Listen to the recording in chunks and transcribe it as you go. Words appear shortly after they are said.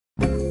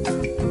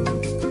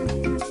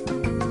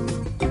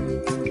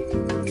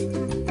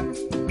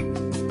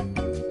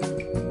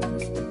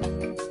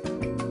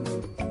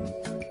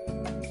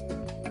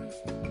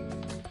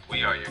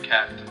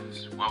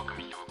captains,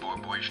 welcoming you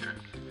aboard Boy Strip.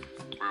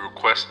 We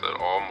request that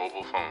all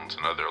mobile phones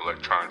and other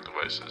electronic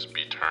devices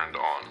be turned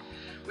on.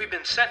 We've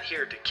been sent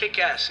here to kick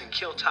ass and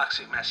kill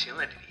toxic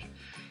masculinity,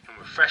 and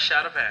we're fresh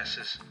out of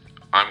asses.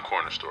 I'm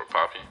Corner Store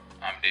Papi.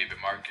 I'm David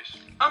Marcus.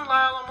 I'm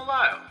Lyle,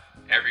 Lyle.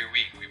 Every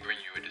week we bring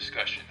you a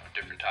discussion on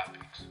different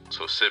topics.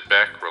 So sit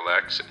back,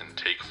 relax, and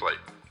take flight.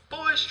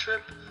 Boys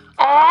Trip.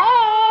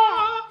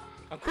 Ah!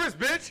 I'm Chris,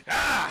 bitch.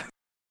 Ah!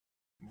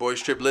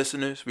 Boys Trip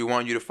listeners, we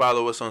want you to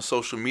follow us on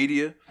social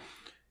media.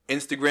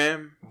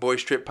 Instagram,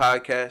 Boys Trip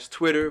Podcast,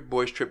 Twitter,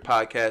 Boys Trip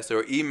Podcast,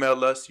 or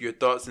email us your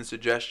thoughts and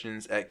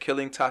suggestions at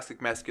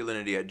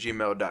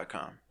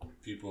killingtoxicmasculinity@gmail.com.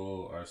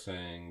 People are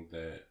saying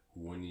that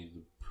Winnie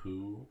the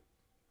Pooh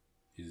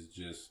is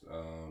just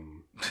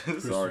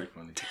Sorry,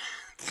 funny.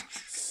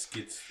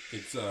 It's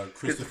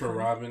Christopher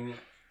Robin.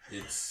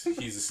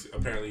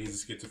 Apparently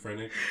he's a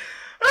schizophrenic.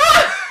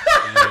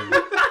 And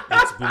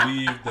it's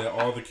believed that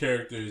all the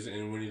characters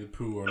in Winnie the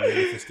Pooh are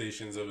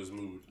manifestations of his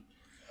mood.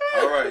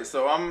 All right,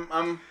 so I'm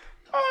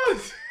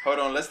hold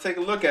on, let's take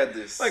a look at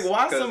this. Like,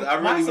 why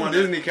some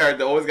Disney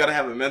character always got to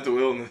have a mental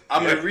illness?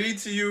 I'm going to read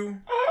to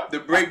you the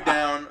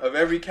breakdown of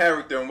every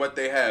character and what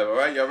they have. All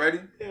right, y'all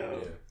ready? Yeah.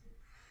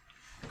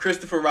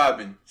 Christopher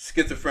Robin,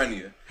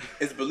 schizophrenia.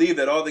 It's believed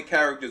that all the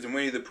characters in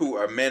Winnie the Pooh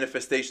are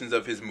manifestations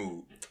of his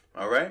mood.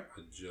 All right?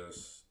 I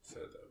just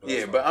said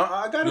that. But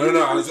I got to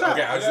I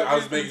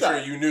was making sure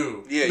you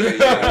knew. Yeah.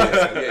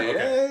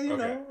 Okay. You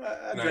know,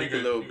 I drank a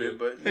little bit,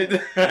 but...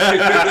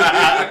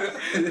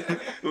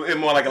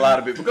 More like a lot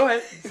of it. But go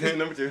ahead.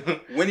 Number 2.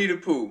 Winnie the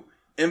Pooh.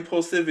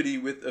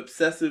 Impulsivity with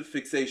obsessive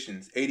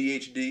fixations,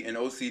 ADHD, and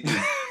OCD.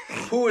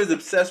 Pooh is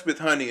obsessed with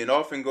honey and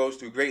often goes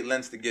through great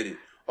lengths to get it.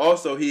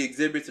 Also, he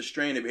exhibits a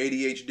strain of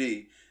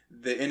ADHD,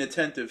 the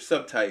inattentive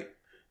subtype,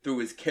 through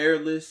his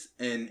careless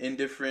and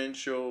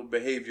indifferential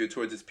behavior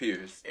towards his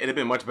peers. It'd have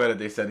been much better if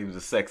they said he was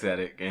a sex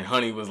addict and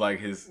honey was like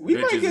his We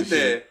might bitches get and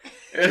there.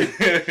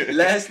 shit.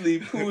 Lastly,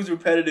 Pooh's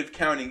repetitive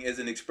counting is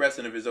an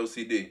expression of his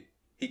OCD.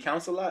 He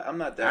counts a lot? I'm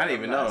not that. I didn't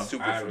even know.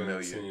 Super I haven't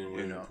familiar. seen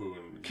Winnie the Pooh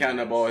in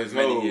Counting up all his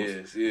Many hoes.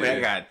 years, yeah. Man, I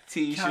got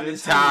Tisha, Counting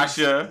his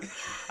Tasha.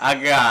 I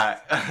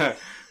got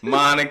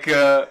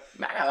Monica.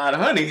 I got a lot of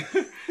honey.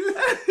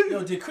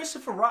 Yo, did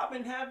Christopher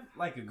Robin have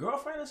like a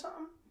girlfriend or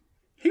something?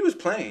 He was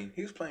playing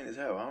as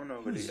hell. I don't know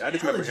what I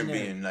just remember him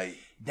being like...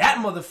 That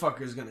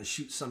motherfucker is gonna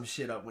shoot some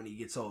shit up when he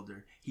gets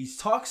older. He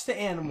talks to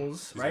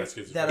animals, right?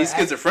 He's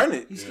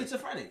schizophrenic. He's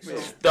schizophrenic. So.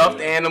 Stuffed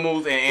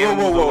animals and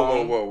animals.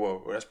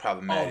 Whoa. That's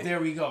problematic. Oh, there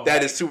we go.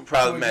 That is super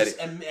problematic.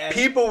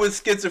 People with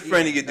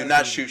schizophrenia do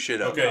not shoot shit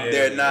up. Okay,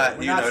 They're not,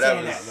 We're you not know,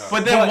 saying that was... that.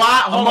 But then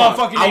why? Hold on.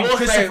 Motherfucker I named will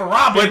Christopher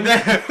Robin.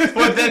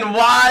 But then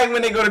why,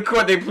 when they go to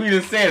court, they plead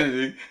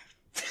insanity?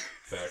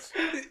 Facts.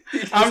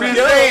 I'm just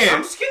saying.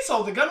 I'm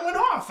schizo. The gun went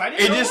off. I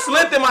didn't It know just that.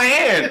 slipped in my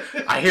hand.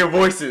 I hear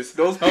voices.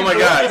 Those Oh my people-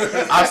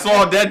 god. I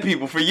saw dead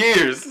people for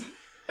years.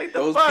 Like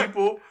Those fuck?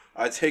 people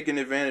are taking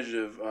advantage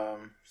of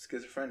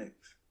schizophrenics.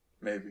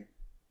 Maybe.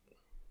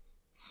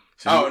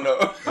 I don't know.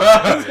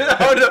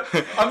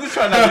 I'm just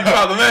trying not to be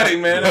problematic,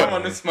 man. I don't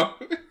want to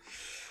smoke.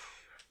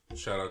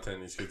 Shout out to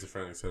any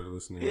schizophrenics that are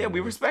listening. Yeah, we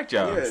respect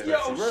y'all. Yeah. Yo,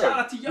 For real. shout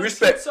out to young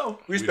Respect. schizo.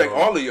 Respect We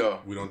don't- all of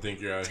y'all. We don't think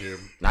you're out here.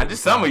 Not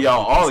just some of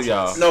y'all, all of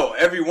y'all. No,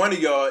 every one of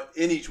y'all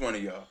in each one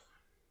of y'all.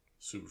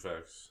 Super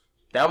facts.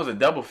 That was a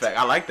double fact.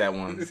 I like that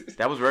one.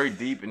 That was very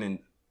deep and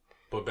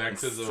But back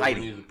to the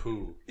Exciting. Winnie the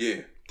Pooh.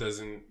 Yeah.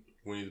 Doesn't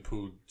Winnie the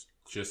Pooh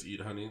just eat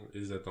honey?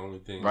 Is that the only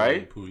thing Right? Winnie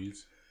the Pooh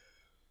eats?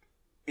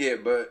 Yeah,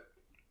 but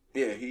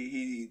yeah,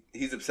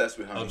 he's obsessed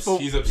with honey.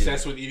 He's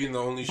obsessed with eating the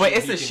only. But shit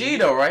it's he a can she eat.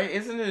 though, right?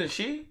 Isn't it a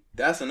she?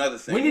 That's another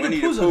thing. Winnie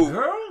the Pooh's a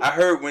girl? I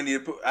heard Winnie the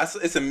Pooh.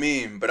 It's a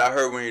meme, but I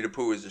heard Winnie the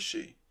Pooh is a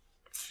she.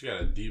 She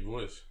got a deep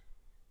voice.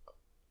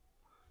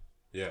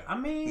 Yeah. I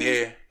mean,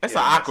 Yeah. That's an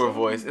awkward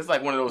voice. It's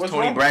like one of those What's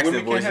Tony wrong? Braxton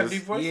Women can't have voices.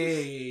 deep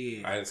voices?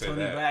 yeah. I didn't say Tony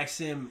that.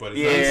 Braxton. But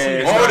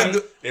Yeah.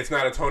 it's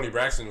not a Tony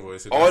Braxton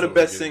voice. It All the doesn't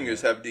best really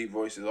singers have deep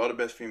voices. All the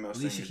best female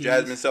Alicia singers. Keys.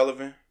 Jasmine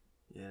Sullivan.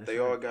 Yeah, that's They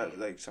right. all got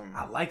like some.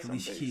 I like some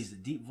Alicia bass. Keys, the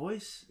deep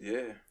voice.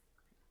 Yeah.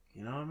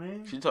 You know what I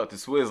mean? She talked to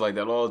Swizz like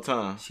that all the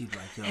time. She's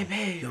like, yo, Hey,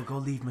 babe. yo, go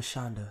leave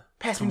Mashonda.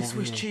 Pass Come me the over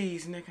Swiss here.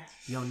 cheese, nigga.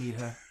 You don't need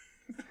her.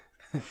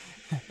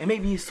 And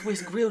make me a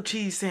Swiss grilled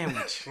cheese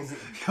sandwich.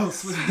 Yo,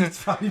 Swiss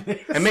Beats probably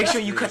makes And make sure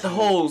you cut the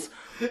holes,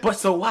 but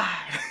so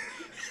wide.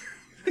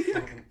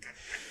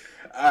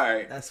 All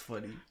right. That's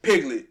funny.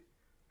 Piglet.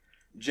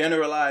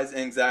 Generalized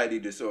anxiety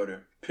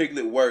disorder.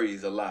 Piglet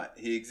worries a lot.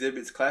 He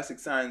exhibits classic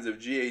signs of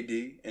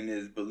GAD and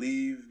is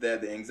believed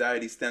that the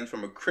anxiety stems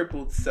from a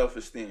crippled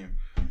self-esteem.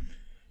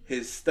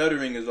 His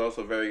stuttering is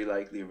also very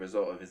likely a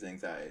result of his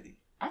anxiety.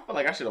 I feel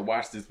like I should have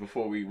watched this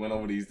before we went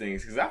over these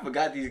things because I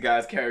forgot these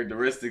guys'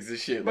 characteristics and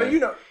shit. But like, you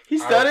know, he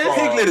stutters.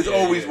 Piglet is Yeah,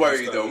 always yeah, worried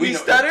he though. He We know-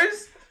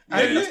 stutters.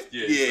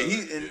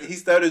 He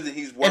stutters and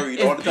he's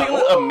worried all the Is time.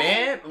 Piglet Oh! a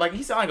man? Like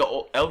he sound like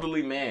an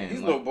elderly man. He's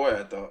a Like, little boy,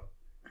 I thought.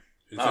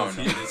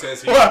 It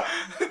says he. Well,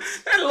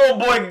 that little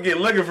boy can get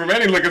liquor from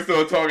any liquor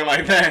store talking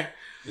like that.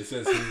 It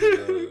says he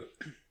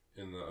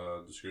in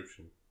the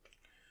description.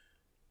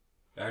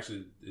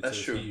 Actually, it That's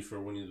says true. he for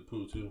Winnie the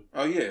Pooh too.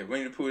 Oh yeah,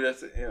 Winnie the Pooh.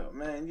 That's it. Yeah,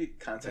 man. You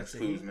context That's a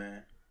clues, he.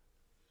 man.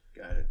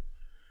 Got it.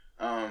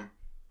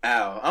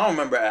 Al. I don't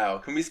remember Al.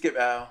 Can we skip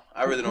Al?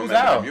 I really don't Who's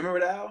remember Al? him. You remember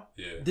the Al?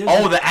 Yeah.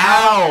 There's The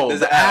owl. There's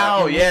The an owl.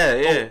 owl.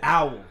 Yeah.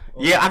 Owl.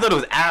 Yeah, I thought it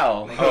was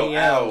owl. Oh,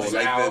 owl. Like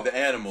Like owl. the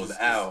animal,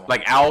 the owl.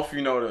 Like Alf,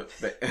 you know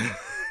the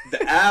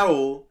The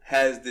owl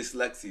has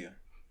dyslexia.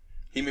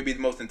 He may be the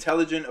most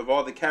intelligent of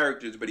all the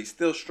characters, but he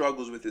still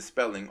struggles with his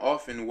spelling.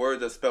 Often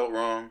words are spelt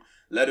wrong,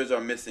 letters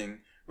are missing,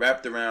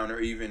 wrapped around, or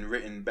even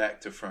written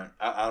back to front.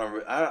 I don't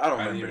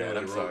remember that.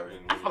 I'm sorry.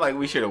 I feel like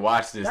we should have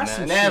watched this. That's Now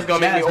some Now it's shit gonna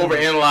make me Jasmine-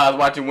 overanalyze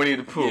watching Winnie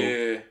the Pooh.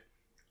 Yeah.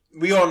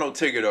 We all know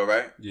Tigger though,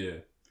 right? Yeah.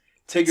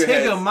 Tigger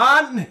Tigger,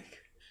 has... man.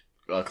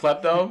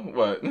 Klepto?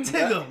 What?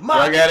 Tigger, Drug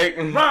man. addict?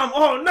 Rhyme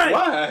all night.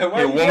 Why? Yeah,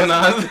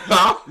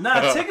 womanized?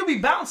 Nah, Tigger be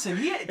bouncing.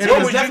 what Tigger's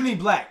would you- definitely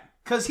black.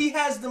 Because he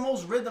has the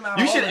most rhythm out of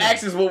You all should of them.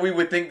 ask us what we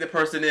would think the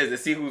person is and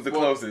see who's the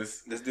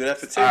closest. Let's do that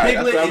for Tigger. Alright,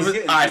 That's what I was is-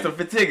 getting Alright, to. so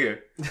for Tigger,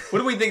 what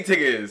do we think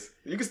Tigger is?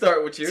 You can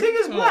start with you.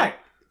 Tigger's Come on. black.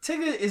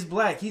 Tigger is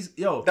black. He's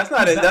That's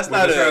not a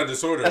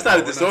disorder. That's not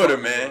a though. We're disorder,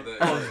 talking man.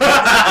 about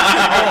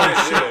that.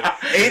 Oh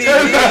shit.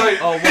 ADD.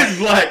 Oh, He's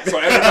black. So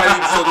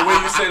everybody, so the way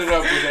you set it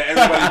up was that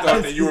everybody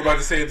thought that you were about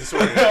to say a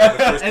disorder. And the first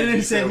And thing then you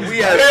he said, said was We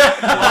black.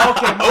 have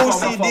okay, my fault,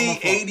 OCD, my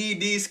fault.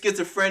 ADD,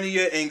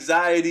 schizophrenia,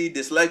 anxiety,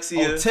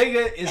 dyslexia. Oh,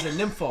 Tigger is a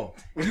nympho.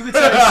 You can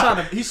tell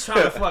he's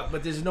trying to fuck,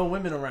 but there's no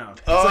women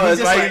around. Oh, so he's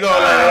that's why you go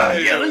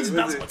like, yo, he's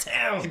bouncing my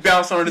tail. He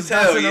bounced on the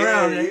tail. bouncing Yeah,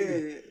 around,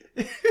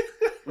 yeah.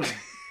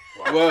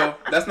 Well,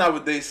 that's not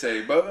what they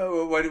say. But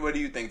what do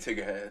you think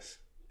Tigger has?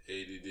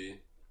 ADD,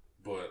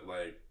 but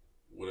like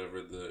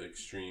whatever the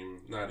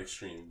extreme, not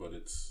extreme, but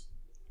it's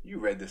You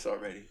read this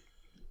already.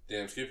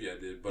 damn Skippy. I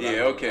did, but Yeah, I,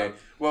 okay.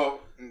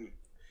 Well,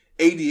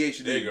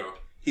 ADHD. There you go.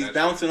 He's That's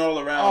bouncing all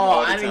around. Oh,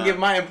 all the I didn't time. give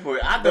my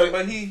input. I But,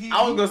 thought he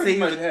I was gonna say pretty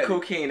he was much a had it.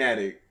 cocaine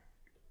addict.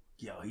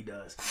 Yo, he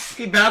does.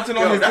 He bouncing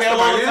Yo, on his that's tail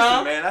the all right the answer,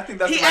 time. man. I think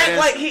that's He the right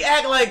act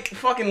answer. like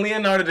fucking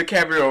Leonardo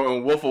DiCaprio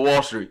in Wolf of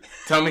Wall Street.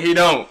 Tell me he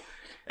don't.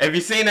 If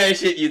you seen that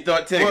shit, you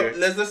thought Tigger. Well,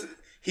 let's listen.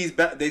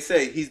 They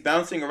say he's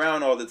bouncing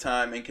around all the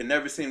time and can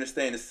never seem to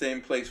stay in the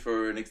same place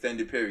for an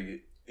extended period.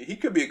 He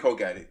could be a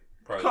coke addict.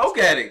 probably Coke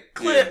addict.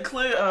 Clear.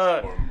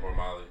 or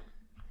Molly.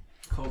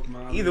 Coke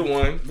mom. Either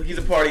one. He's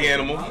a party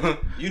animal.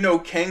 You know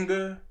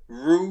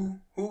Kangaroo?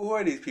 Who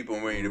are these people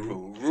in Winnie the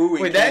Pooh? Roo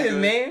and Wait, that Kanga? his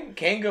name?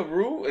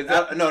 Kangaroo? Is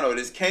that? No,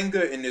 there's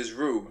Kanga and there's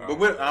Roo.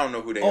 But I don't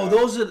know who they Oh,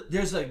 are.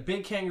 there's a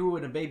big kangaroo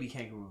and a baby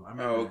kangaroo. I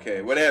remember Oh, that.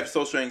 okay. Well, they have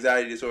social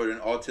anxiety disorder and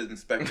autism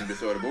spectrum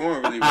disorder, but we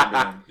don't really remember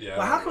them. Yeah.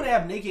 But how come they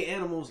have naked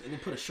animals and they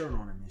put a shirt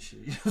on them and shit?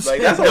 You know what I'm Like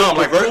saying? that's dumb.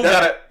 Like pervert- Pooh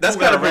that's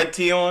got a kinda red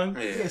tee on.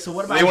 Yeah. Yeah, so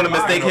what So about they want to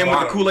bottom? mistake him with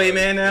the bottom, Kool-Aid like,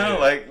 Man now? yeah.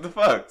 Like the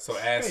fuck? So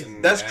ass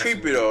and That's ass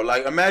creepy and- though.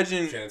 Like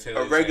imagine Shannon a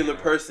Taylor's regular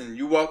saying, person.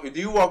 Do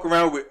you walk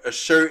around with a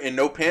shirt and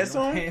no pants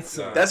on? Pants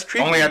on. That's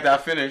creepy. Only after I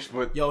finish,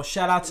 but Yo,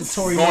 shout out to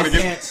Tori Going No to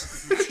get-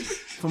 Pants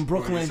from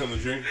Brooklyn, Something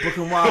to drink.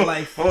 Brooklyn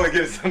Wildlife. I want to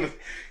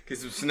get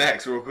some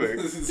snacks real quick.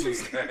 Did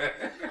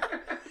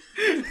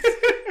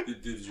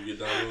you get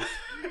Domino's?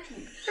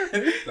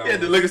 Yeah,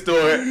 the liquor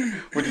store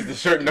with just the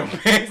shirt and no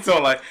pants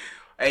on. Like,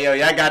 hey yo,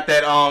 y'all got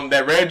that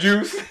red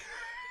juice?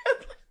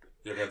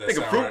 You got that Like a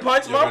sour- fruit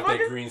punch, you got motherfucker?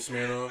 that green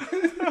Smirnoff?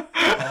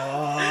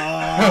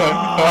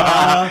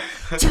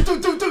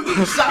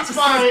 Shots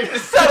fired.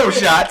 Subtle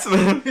shots.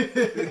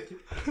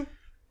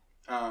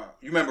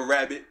 You remember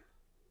Rabbit?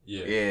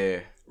 Yeah. Yeah.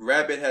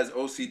 Rabbit has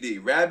OCD.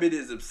 Rabbit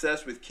is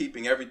obsessed with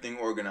keeping everything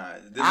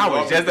organized. This I is was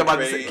often just about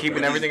to say portrayed keeping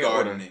with his everything in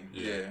order. gardening.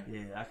 Yeah.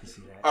 Yeah, I can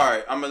see that. All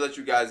right, I'm gonna let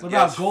you guys What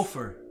guess. about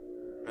Gopher?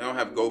 I don't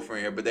have Gopher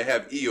in here, but they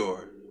have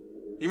Eeyore.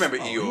 You remember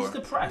Oh, Eeyore? he's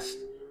depressed.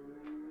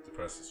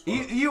 Depressed as fuck.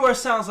 Eeyore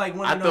sounds like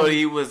one I of thought those,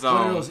 he was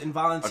one of those a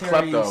involuntary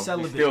klepto. He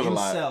celibate steals a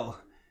lot. incel.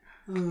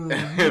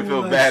 I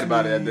feel bad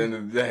about it at the end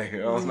of the day. I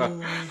don't know.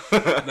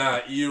 Nah,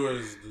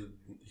 Eeyore's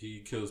he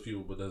kills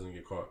people but doesn't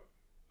get caught.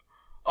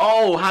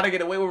 Oh, how to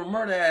get away with a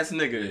murder ass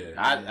nigga.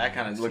 Yeah. I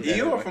kind of looked at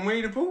Eeyore it. from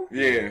Winnie the Pooh?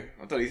 Yeah,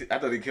 I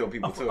thought he killed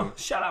people too.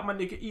 Shout out my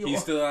nigga Eeyore. He's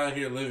still out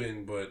here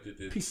living, but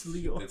Piece of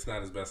Leo. it's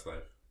not his best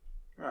life.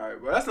 All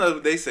right, well that's not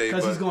what they say.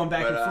 Because he's but- going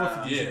back but, and forth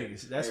with these yeah.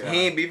 niggas. That's Yeah. why. He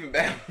ain't beefing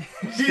back.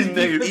 These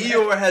niggas.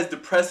 Eeyore has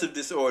depressive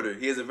disorder.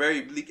 He has a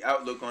very bleak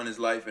outlook on his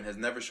life and has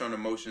never shown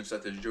emotions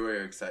such as joy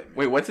or excitement.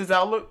 Wait, what's his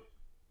outlook?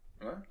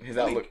 What? His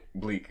outlook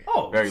bleak.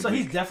 Oh, Very so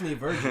bleak. he's definitely a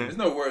virgin. There's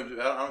no words.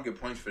 I don't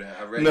get points for that.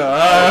 I read No. it.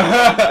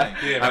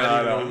 Yeah, but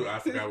I know. I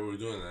forgot we were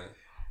doing that.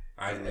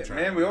 I even tried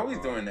Man, to we're do always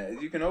it. doing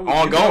that. You can always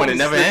Ongoing, it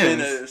never slip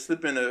ends.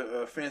 slip in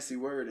a fancy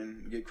word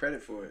and get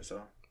credit for it.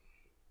 So,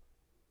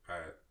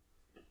 Alright.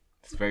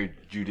 It's very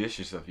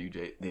judicious of you,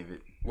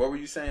 David. what were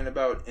you saying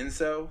about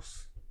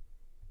incels?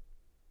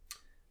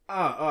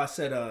 I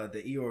said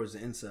the Eeyore is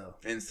an incel.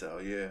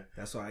 Incel, yeah.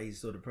 That's why he's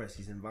so depressed.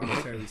 He's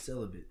involuntarily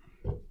celibate.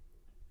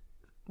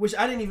 Which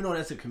I didn't even know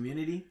that's a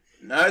community.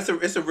 No,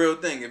 it's a real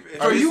thing. If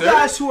For you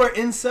guys who are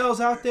incels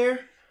out there,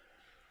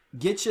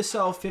 get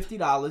yourself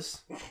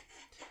 $50.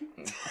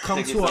 Come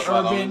Take to an yourself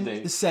out on a urban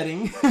date.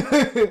 setting.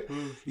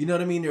 You know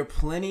what I mean? There are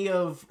plenty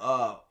of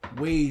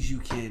ways you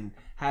can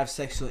have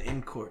sexual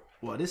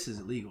Well, this is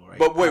illegal, right?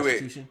 But wait.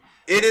 Prostitution.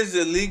 It is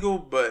illegal,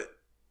 but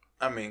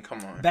I mean, come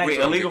on.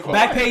 Illegal for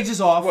back page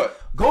is off. What?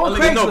 Go on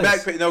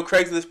Craigslist.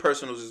 Craigsless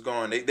personals is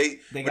gone.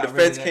 They when the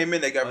feds came in,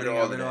 they got rid of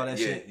all of that.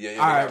 Shit. Yeah.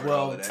 All right,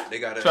 well, they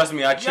got it. Trust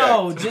me, I checked.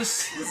 Yo,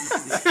 just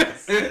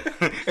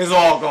it's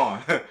all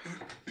gone.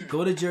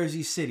 go to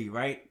Jersey City,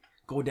 right?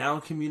 Go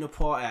down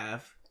Communipaw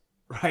Ave,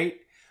 right?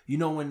 You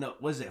know when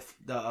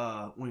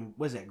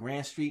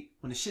Grand Street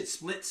when the shit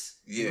splits,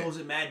 it goes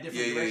in mad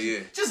different directions. Yeah.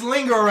 Just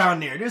linger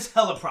around there. There's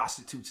hella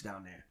prostitutes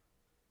down there.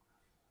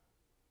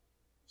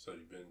 So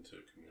you've been to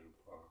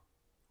Communipaw?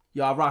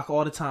 Yo, I rock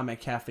all the time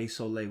at Cafe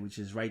Soleil, which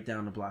is right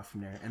down the block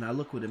from there, and I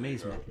look with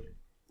amazement.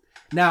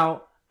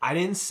 Now, I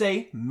didn't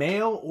say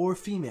male or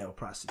female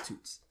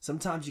prostitutes.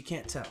 Sometimes you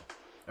can't tell.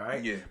 All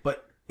right? Yeah.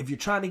 But if you're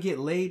trying to get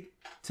laid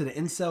to the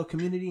incel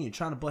community and you're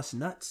trying to bust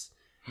nuts,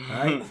 all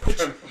right,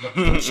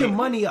 put your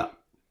money up.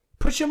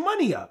 Put your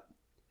money up.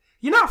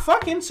 You're not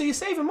fucking, so you're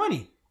saving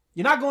money.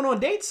 You're not going on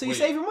dates, so you're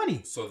saving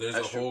money. So there's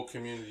a whole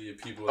community of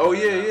people. Oh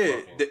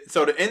yeah.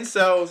 So the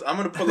incels, I'm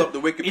gonna pull up the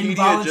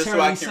Wikipedia just so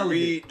I can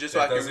read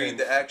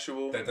the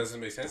actual. That doesn't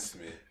make sense to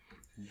me.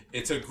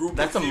 It's a group.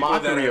 That's of a people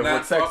mockery that of are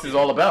what sex fucking. is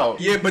all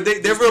about. Yeah, but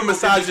they're real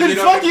misogynist.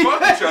 Fuck each other.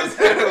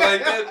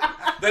 Like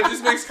that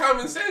just makes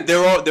common sense.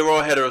 They're all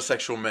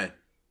heterosexual men.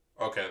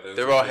 Okay,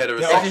 they're all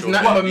heterosexual. It's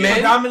nothing but men.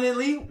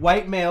 Predominantly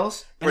white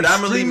males,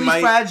 Predominantly extremely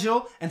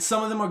fragile, and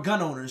some of them are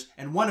gun owners,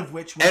 and one of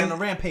which went on a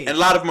rampage. And a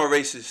lot of them are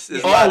racist.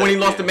 When he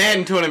lost the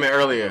Madden tournament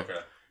earlier.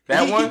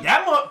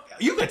 Okay.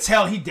 You could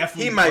tell he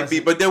definitely. He might be,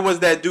 but there was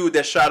that dude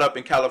that shot up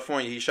in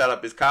California. He shot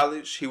up his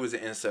college. He was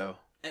an incel.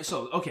 And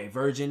so, okay,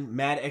 virgin,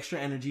 mad extra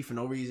energy for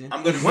no reason.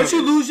 Once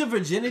you lose your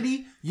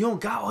virginity, you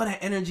don't got all that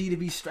energy to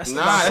be stressed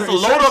about. Nah, that's a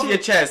load off your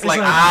chest.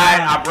 Like,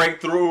 I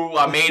break through,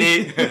 I made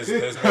it.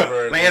 There's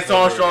never, Lance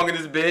Armstrong in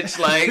this bitch.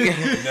 Like, you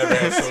never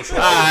have social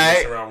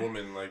awareness around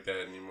women like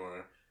that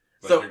anymore.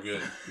 Like, So- you're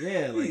good.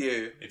 Yeah,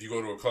 If you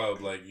go to a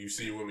club, like, you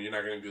see a woman, you're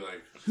not going to be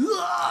like,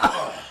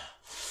 oh,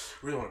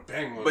 I really want to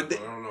bang one, but I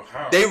don't know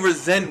how. They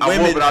resent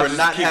women but I'll for just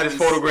not keep having this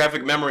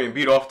photographic memory and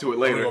beat off to it I'm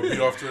later. going to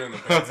beat off to it in the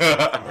pants.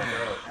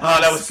 Oh,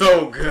 that was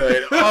so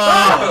good.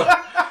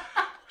 Oh,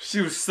 she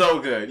was so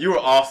good. You were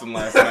awesome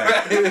last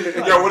night.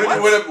 Yo, what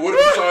if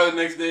you saw her the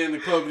next day in the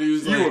club and he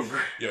was like,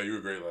 yo, you were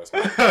great last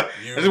night. I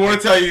just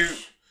want to tell you,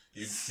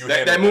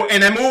 that move,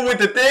 and that move with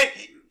the thing,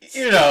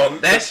 you know,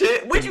 that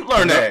shit. Where'd you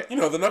learn that? You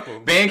know, the knuckle.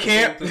 Band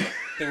camp? Thing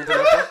with the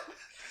knuckle.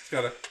 It's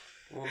got a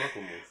little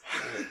knuckle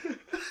move.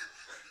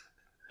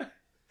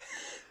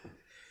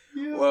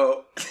 Yeah.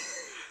 Well,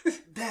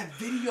 that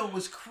video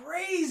was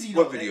crazy.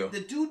 What video? The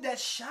dude that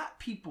shot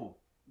people.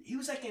 He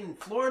was like in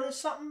Florida or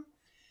something.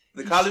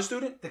 the college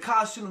student? The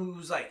college student who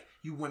was like,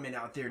 you women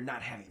out there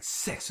not having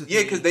sex with me.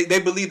 Yeah, because they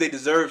believe they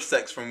deserve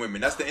sex from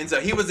women. That's the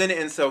incel. He was in the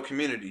incel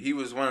community. He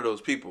was one of those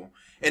people.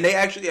 And they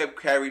actually have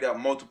carried out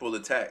multiple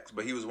attacks,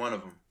 but he was one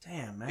of them.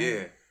 Damn, man.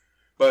 Yeah.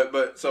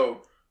 But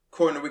so,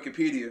 according to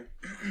Wikipedia,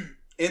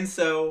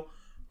 incel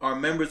are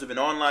members of an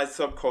online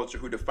subculture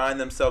who define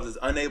themselves as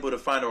unable to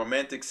find a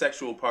romantic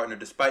sexual partner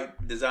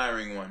despite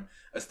desiring one,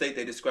 a state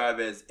they describe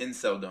as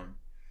inceldom.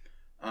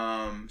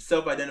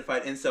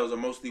 Self-identified incels are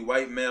mostly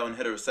white, male, and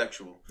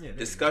heterosexual. Yeah,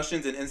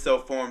 Discussions in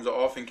incel forums are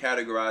often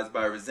categorized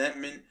by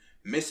resentment,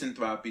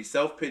 misanthropy,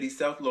 self-pity,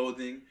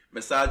 self-loathing,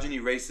 misogyny,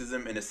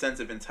 racism, and a sense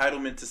of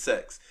entitlement to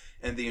sex,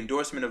 and the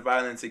endorsement of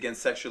violence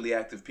against sexually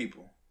active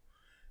people.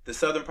 The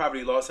Southern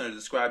Poverty Law Center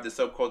described the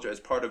subculture as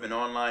part of an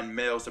online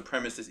male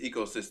supremacist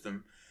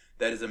ecosystem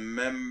that is a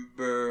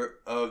member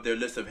of their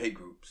list of hate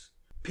groups.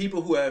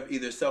 People who have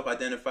either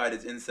self-identified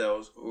as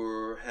incels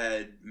or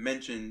had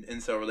mentioned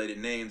incel-related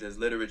names as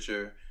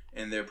literature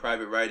in their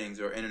private writings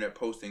or internet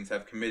postings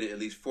have committed at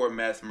least 4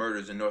 mass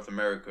murders in North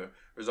America,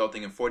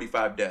 resulting in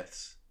 45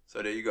 deaths.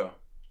 So there you go.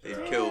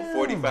 They've killed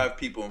 45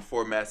 people in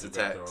 4 mass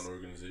attacks. Their own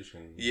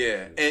organization.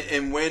 Yeah,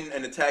 and when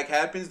an attack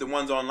happens, the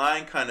ones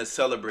online kind of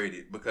celebrate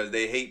it because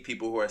they hate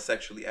people who are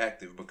sexually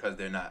active because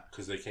they're not.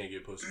 Because they can't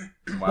get pussy.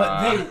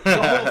 But the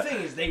whole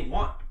thing is they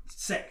want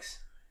sex.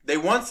 They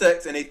want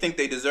sex and they think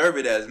they deserve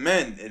it as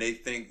men, and they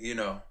think, you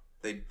know,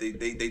 they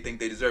think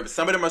they deserve it.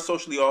 Some of them are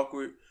socially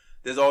awkward.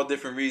 There's all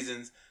different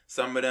reasons.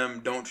 Some of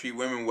them don't treat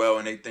women well,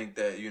 and they think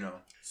that, you know.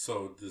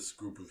 So this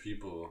group of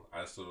people,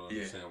 I still don't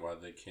understand why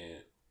they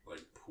can't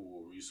like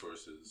pool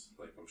resources.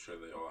 Like I'm sure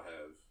they all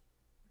have.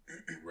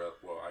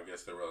 Well, I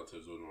guess their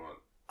relatives wouldn't want.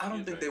 I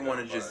don't think they want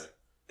to just.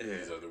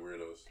 These other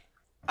weirdos.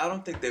 I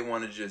don't think they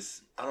want to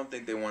just. I don't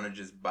think they want to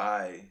just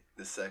buy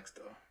the sex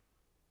though.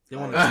 They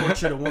want to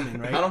torture the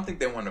woman, right? I don't think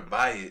they want to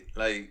buy it.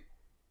 Like,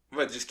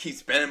 but just keep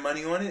spending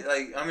money on it.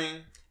 Like, I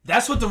mean,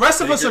 that's what the rest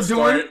of us are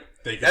doing.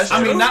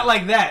 I mean, not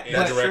like that.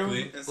 But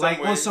indirectly. Like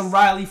on some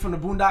Riley from the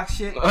Boondock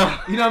shit. You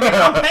know what I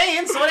mean? I'm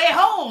paying, so they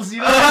hoes. You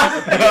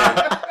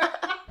know.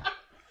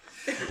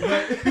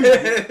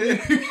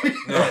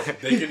 No,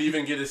 they could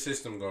even get a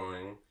system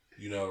going.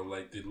 You know,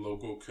 like the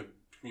local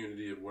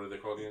community of what are they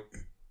called again?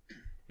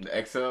 The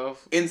XLs?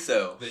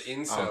 Incels. The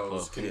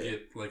incels can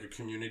get like a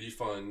community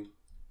fund,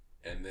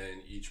 and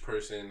then each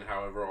person,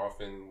 however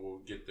often, will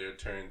get their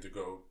turn to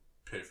go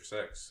pay for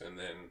sex, and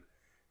then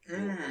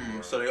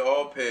So they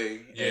all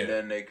pay, Yeah. and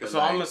then they could. So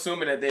I'm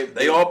assuming that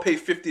they all pay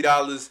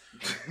 $50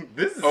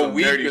 this is a some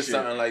week dirty or shit.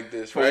 something like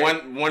this, For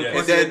right? one Yes. pussy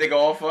And then- that they go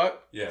all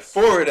fuck. Yes.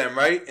 4 of them,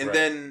 right? And Right.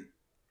 then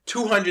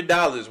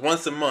 $200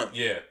 once a month.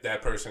 Yeah,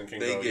 that person can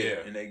They go. get Yeah.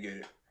 it, and they get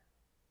it.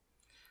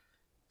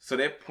 So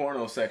their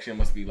porno section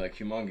must be like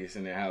humongous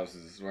in their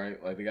houses,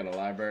 right? Like they got a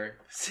library.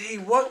 See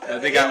what?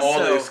 They got all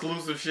the incel.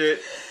 exclusive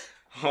shit.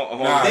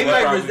 Nah, They they're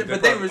might, probably-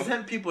 but they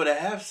resent people that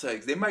have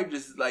sex. They might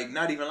just like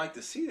not even like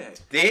to see that.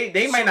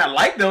 They might not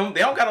like them. They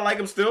don't gotta like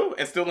them still,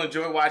 and still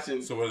enjoy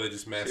watching. So what do they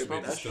just masturbate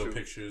to That's still true.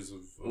 pictures of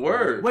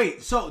Word.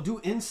 Wait, so do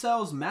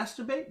incels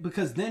masturbate?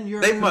 Because then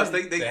you're They must.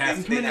 committing- They have have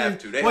to. to. They have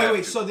to. They wait, have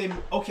wait. to. So they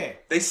okay.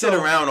 They sit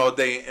around all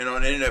day and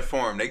on the internet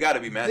forum. They got to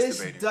be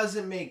This masturbating.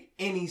 doesn't make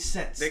any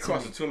sense. They to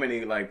cross me. too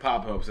many like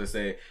pop-ups that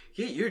say,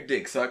 "Get your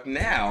dick sucked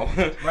now."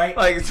 Right.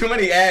 Like too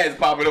many ads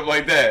popping up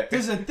like that.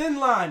 There's a thin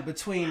line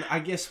between, I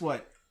guess,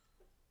 what.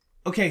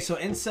 Okay, so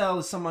incel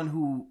is someone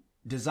who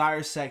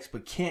desires sex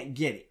but can't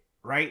get it,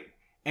 right?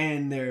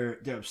 And they're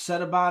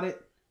upset about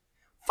it.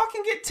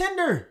 Fucking get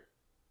Tinder.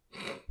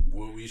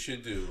 What we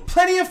should do,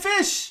 Plenty of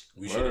fish.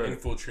 we should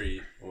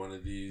infiltrate one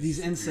of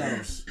these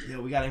incels. Yeah,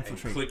 we gotta and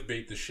infiltrate.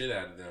 clickbait the shit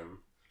out of them.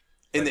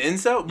 In the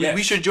incel, Yes.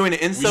 we should join the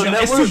incel should-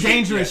 network. It's too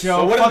dangerous, yo.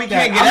 But what if Fuck we that.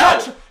 can't get I'm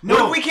not out? no,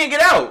 What if we can't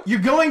get out? you're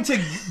going to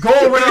go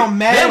around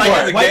mad like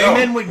white, the white game.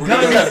 men with We're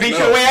guns. You gotta beat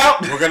your way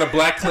out. We're gonna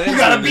black Klansman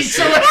gotta this beat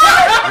shit. your way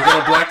We're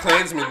gonna black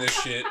Klansman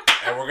this shit,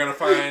 and we're gonna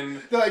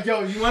find. They're like,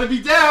 yo, you want to be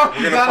down?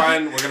 We're gonna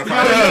find a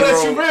gotta hetero.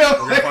 let you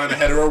real. We're gonna find a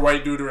hetero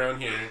white dude around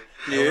here.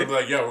 And Yeah. we're gonna be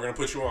like, yo, we're gonna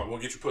put you on. We'll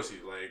get you pussy.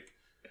 Like,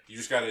 you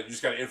just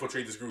gotta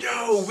infiltrate this group.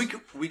 Yo,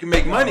 we can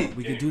make money.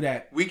 We can do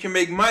that. We can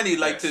make money.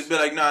 Like Yes. to be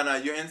like, nah,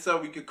 you're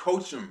incel. We could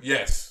coach them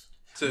Yes.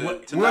 to Where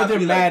not they're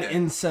be mad like that.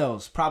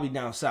 incels, probably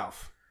down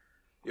south.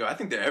 Yo, I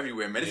think they're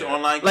everywhere, man. It's Yeah.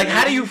 online. Like,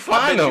 how do you community.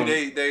 I find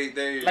bet them? you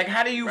They Like,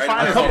 how do you Right find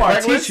now. A them? couple of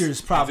our Craigslist?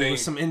 teachers probably think-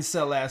 with some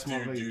incel ass Do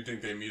motherfuckers. you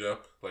think they meet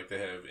up? Like they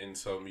have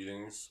incel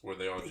meetings where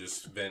they all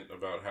just vent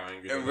about how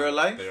angry In real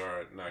life? they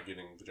are not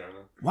getting vagina?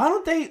 Why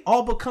don't they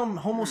all become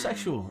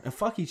homosexual and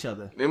fuck each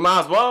other? They might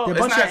as well. They're a It's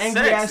bunch not of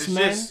angry sex. ass It's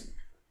men. just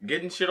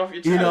getting shit off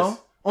your chest. You know,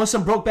 on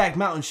some Brokeback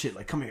Mountain shit.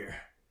 Like, come here,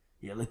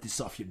 yeah, let this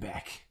off your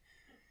back.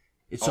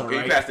 It's Okay, you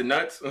alright. passed the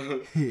nuts,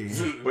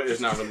 but it's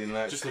not really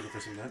nuts. Just looking for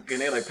some nuts. Can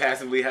they like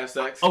passively have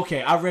sex?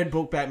 Okay, I read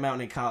Brokeback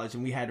Mountain in college,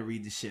 and we had to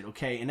read this shit.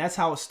 Okay, and that's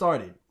how it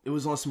started. It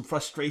was on some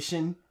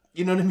frustration.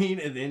 You know what I mean?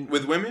 And then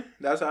with women.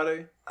 That's how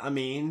they I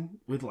mean,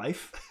 with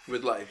life.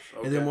 with life.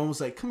 Okay. And then one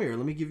was like, "Come here,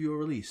 let me give you a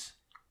release."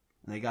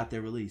 And they got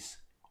their release.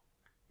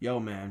 Yo,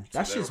 man,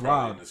 that So they were shit's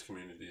probably wild. in this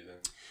community then.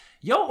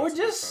 Yo, or That's what it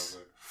just sounds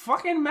like.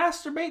 fucking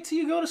masturbate till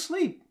you go to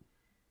sleep.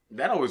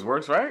 That always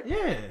works, right?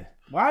 Yeah.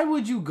 Why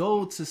would you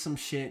go to some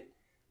shit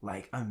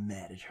like, I'm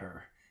mad at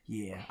her?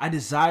 Yeah, I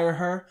desire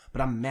her,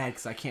 but I'm mad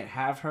because I can't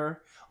have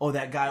her. Oh,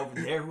 that guy over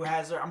there who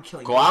has her, I'm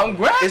killing. Go out and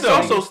grab It's them.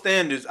 also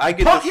standards. I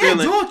get Fuck the yeah,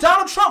 feeling. dude,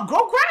 Donald Trump,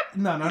 go grab.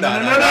 No, No,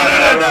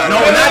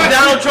 not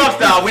Donald Trump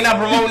style. We're not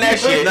promoting that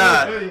shit.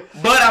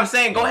 Nah. But I'm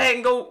saying, go ahead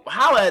and go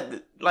holla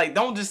at. Like,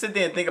 don't just sit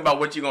there and think about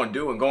what you're gonna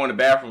do and go in the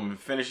bathroom and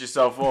finish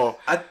yourself off.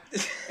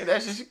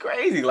 That's just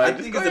crazy. Like,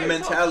 I think it's a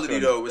mentality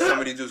though with some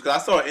of these dudes. Cause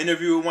I saw an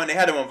interview with one. They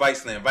had him on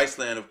Viceland.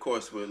 Viceland, of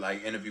course, would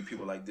like interview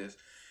people like this,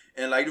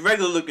 and like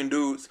regular looking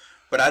dudes.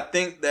 But I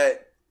think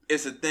that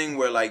it's a thing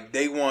where like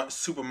they want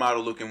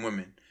supermodel looking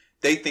women.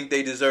 They think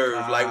they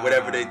deserve like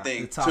whatever they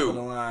think the top too. of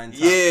the line, top.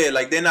 Yeah,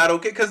 like they're not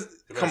okay. Cause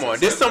come on,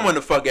 there's someone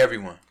to fuck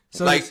everyone.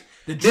 So like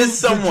the there's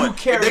someone.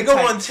 Drew If they go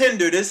Carey on type.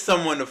 Tinder, there's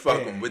someone to fuck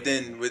Yeah, them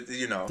within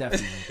you know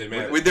Definitely. They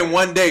mad. within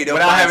one day. They'll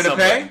Without find having to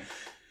somebody. pay?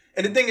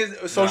 And the thing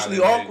is, socially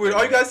they awkward.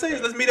 All you gotta mad. say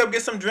is, let's meet up,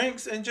 get some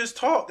drinks, and just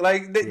talk.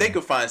 Like they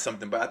could find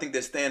something, but I think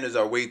their standards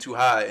are way too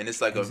high, and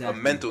it's like a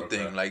Exactly. mental Okay.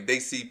 thing. Like they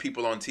see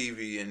people on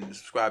TV and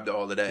subscribe to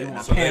all of that. They And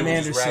want So they Pam would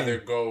just Anderson. rather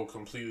go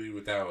completely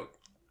without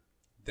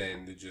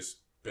than to just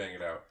bang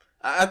it out.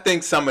 I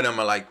think some of them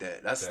are like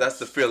that. That's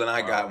the feeling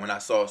I got when I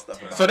saw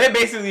stuff. About So they're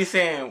basically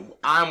saying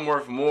I'm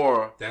worth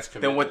more That's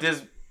than what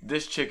commitment.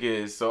 this chick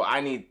is. So I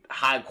need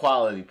high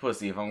quality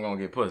pussy if I'm gonna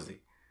get pussy.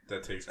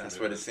 That takes. That's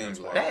commitment. what it seems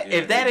like. why.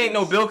 If that ain't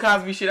no Bill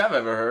Cosby shit I've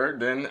ever heard,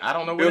 then I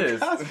don't know what Bill is.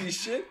 Cosby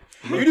shit.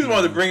 You just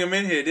wanted to bring him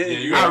in here, didn't Yeah,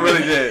 you? you I gotta-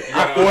 really did. you I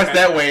gotta forced unpack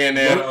that it. way in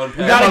You there. gotta unpack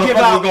You gotta it. give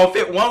Motherfucker out- was gonna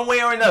fit one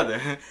way or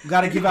another. We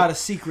gotta give out a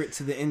secret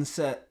to the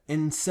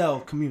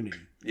incel community.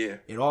 Yeah.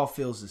 It all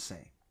feels the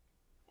same.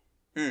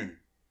 Mm.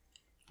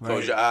 Right?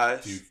 Close your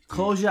eyes. Do you-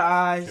 Close your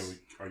eyes.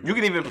 are You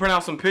can even print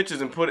out some pictures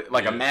and put it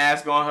like a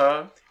mask on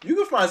her. You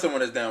can find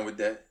someone that's down with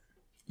that.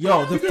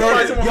 Yo, the You can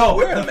find someone who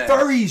wear a the mask.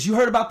 furries. You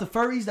heard about the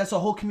furries? That's a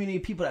whole community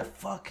of people that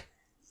fuck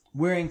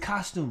wearing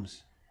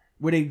costumes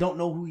where they don't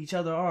know who each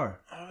other are.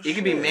 It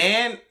could be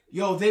man.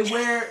 Yo,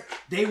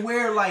 they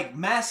wear like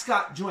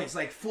mascot joints,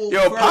 like full.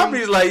 Yo, furry.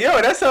 Papi's like, yo,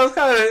 that sounds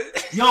kind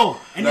of. Yo,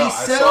 and No, they I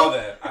sell saw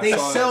that. I they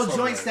saw sell that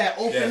joints somewhere. that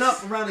open Yes.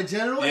 up around the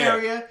genital Yeah,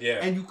 area,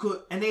 yeah.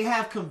 and they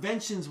have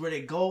conventions where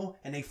they go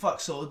and they fuck.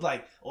 So it's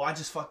like, oh, I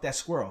just fucked that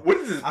squirrel. What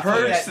is this? I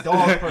Purge? fucked that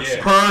dog person.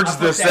 Yeah. Purge I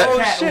the fucked set. that Oh,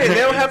 cat shit, over they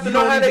there. don't have to You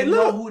know don't how they even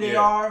know look. who they Yeah.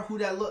 are, who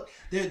that look.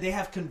 They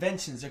have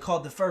conventions. They're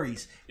called the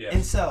furries. Yeah.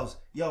 Incels.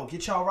 Yo,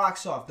 get y'all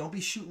rocks off. Don't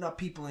be shooting up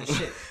people and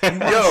shit. You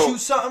want to Yo. shoot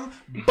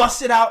something?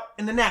 Bust it out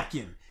in the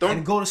napkin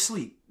and go to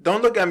sleep.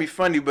 Don't look at me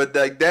funny, but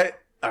like that.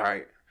 All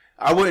right,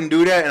 I wouldn't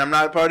do that, and I'm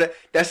not a part of that.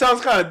 That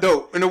sounds kind of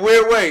dope in a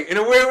weird way.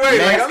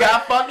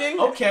 Mascot fucking?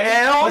 Okay.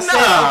 Hell Let's say,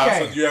 nah. okay.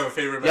 So do you have a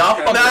favorite Y'all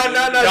mascot? fucking,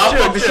 No, y'all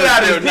chill, fucked the chill, shit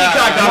out of chill, this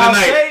peacock the nah. other Y'all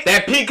night. say-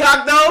 That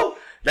peacock though,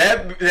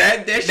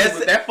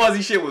 that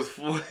fuzzy shit was.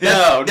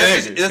 Yo,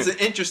 That's an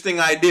interesting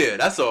idea.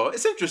 That's all.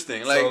 It's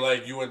interesting. Like, So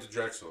like you went to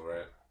Drexel,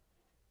 right?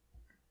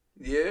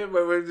 yeah,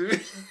 but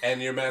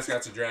And your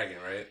mascot's a dragon,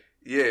 right?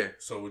 yeah.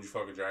 So would you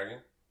fuck a dragon?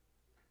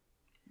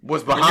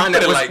 What's behind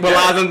put that? it What like lies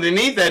that.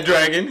 underneath that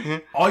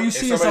dragon? All you If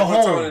see is a somebody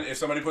puts hole. on- if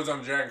somebody puts on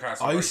a dragon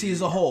costume, All you are see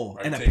is a hole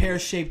are and you a taking-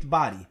 pear-shaped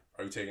body.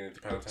 Are you taking it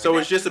to pound town? So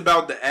it's just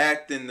about the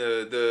act and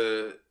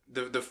the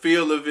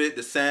feel of it,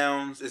 the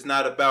sounds. It's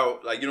not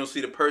about like you don't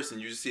see the person,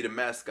 you just see the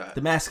mascot.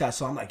 The mascot.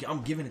 So I'm like,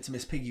 I'm giving it to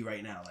Miss Piggy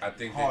right now. Like, I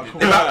think they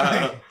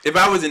hardcore. did If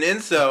I was an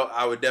incel,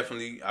 I would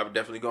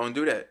definitely go and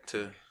do that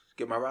to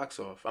get my rocks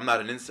off. I'm not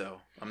an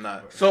incel. I'm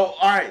not. So,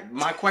 all right,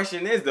 my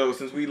question is though,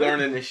 since we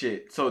learning this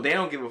shit, so they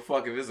don't give a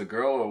fuck if it's a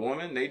girl or a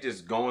woman. They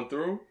just going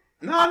through.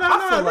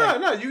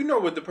 No. You know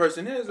what the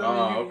person is. I mean,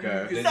 Oh,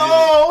 okay. you-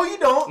 No, you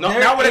don't. No, They're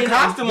not with a in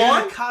costume they're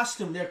on. in a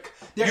costume. They're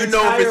You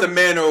know if it's a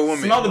man or a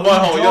woman. Smell the No,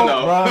 butthole, you you don't,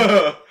 know.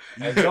 bruh.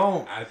 You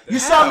don't. You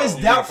saw Miss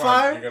You're gonna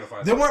find Doubtfire?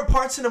 something. There weren't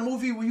parts in the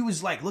movie where you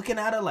was like looking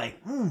at her like,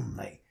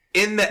 like.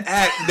 In the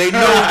act, they know.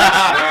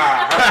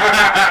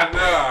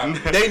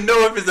 Nah. They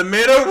know if it's a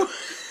man or.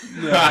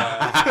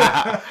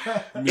 Nah.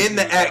 In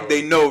the act,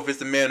 they know if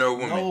it's a man or a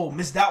woman. No,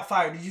 Miss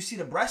Doubtfire. Did you see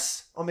the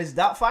breasts on Miss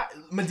Doubtfire?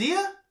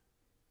 Medea?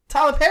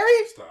 Tyler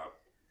Perry? Stop.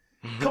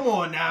 Come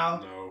on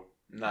now. No.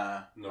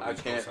 Nah, I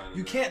can't.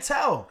 You can't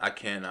tell. I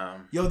can't.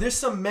 Yo, there's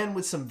some men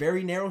with some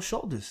very narrow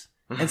shoulders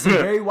and some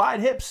very wide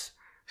hips.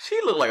 She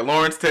looked like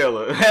Lawrence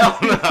Taylor. Hell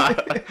no.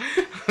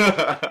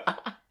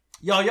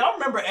 Yo, y'all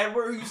remember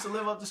Edward who used to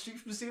live up the street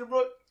from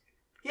Cedarbrook?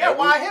 He had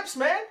wide hips,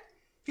 man.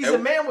 He's a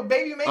man with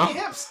baby making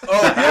hips.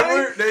 Oh,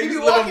 Edward? They used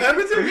to live on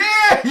Edmonton?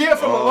 Yeah,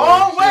 from a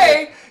long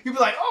way. You'd be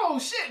like, oh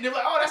shit. And they're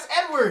like, oh, that's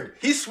Edward.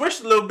 He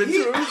switched a little bit too.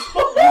 You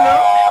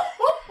know?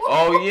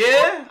 Oh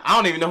yeah, I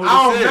don't even know who this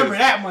I don't is. remember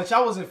that much. I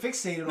wasn't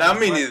fixated on Nah, it,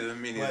 me but- neither.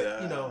 Me neither.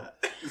 But, you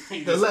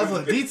know, the level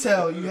of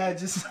detail you had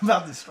just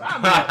about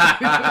described.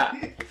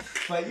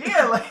 But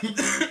yeah, like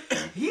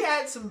he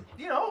had some,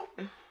 you know.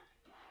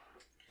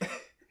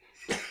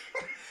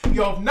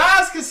 Yo, if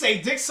Nas could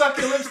say dick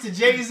sucking lips to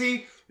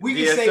Jay-Z, we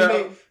can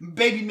say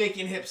baby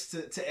making hips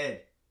to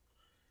Ed.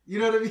 You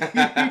know what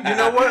I mean? You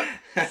know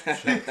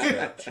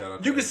what? Shout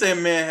out You to could say a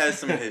man has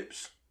some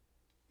hips.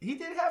 He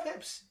did have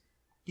hips.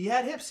 He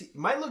had hips. He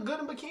might look good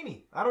in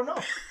bikini. I don't know.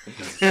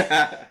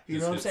 You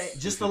know what I'm saying?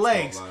 Just the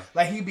legs.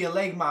 Like he'd be a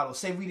leg model.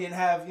 Say we didn't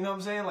have, you know what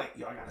I'm saying? Like,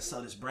 yo, I gotta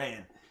sell this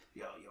brand.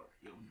 Yo,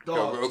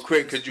 dog. Yo, real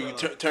quick, could you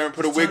turn,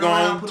 put a Just wig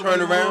on, put a turn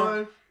wig around?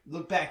 on,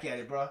 look back at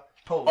it, bro.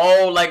 Pose.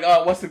 Oh, like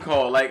what's it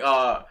called?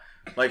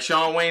 Like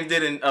Shawn Wayne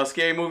did in a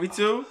Scary Movie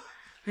 2.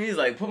 He's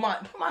like, put my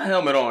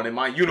helmet on and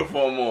my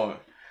uniform on.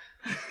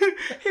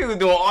 He was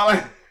doing all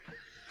that.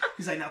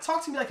 He's like, now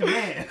talk to me like a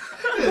man.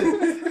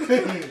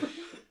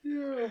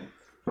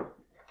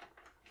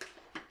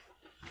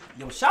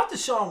 Yo, shout to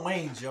Shawn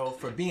Wayne, Joe,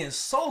 for being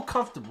so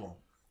comfortable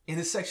in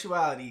his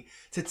sexuality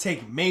to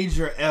take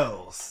major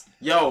L's.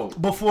 Yo,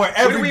 before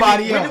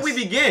everybody else. When did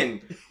we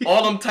begin?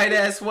 All them tight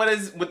ass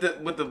sweaters with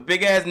the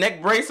big ass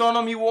neck brace on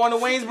them you wore on the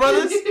Wayans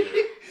brothers?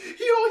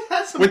 He always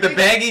had some with the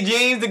baggy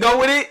jeans to go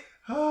with it?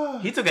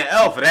 He took an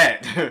L for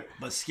that.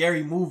 But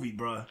Scary Movie,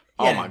 bro. He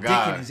Oh had my a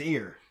God. dick in his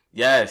ear.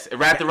 Yes, it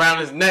wrapped around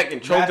his neck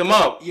and choked him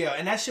up. Yeah,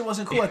 and that shit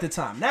wasn't cool at the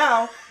time.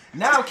 Now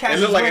Cass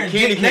It looked like a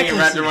candy cane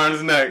wrapped around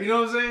his neck. You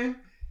know what I'm saying?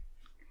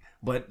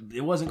 But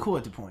it wasn't cool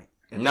at the point.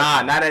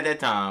 Nah, not at that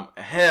time.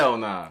 Hell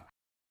nah.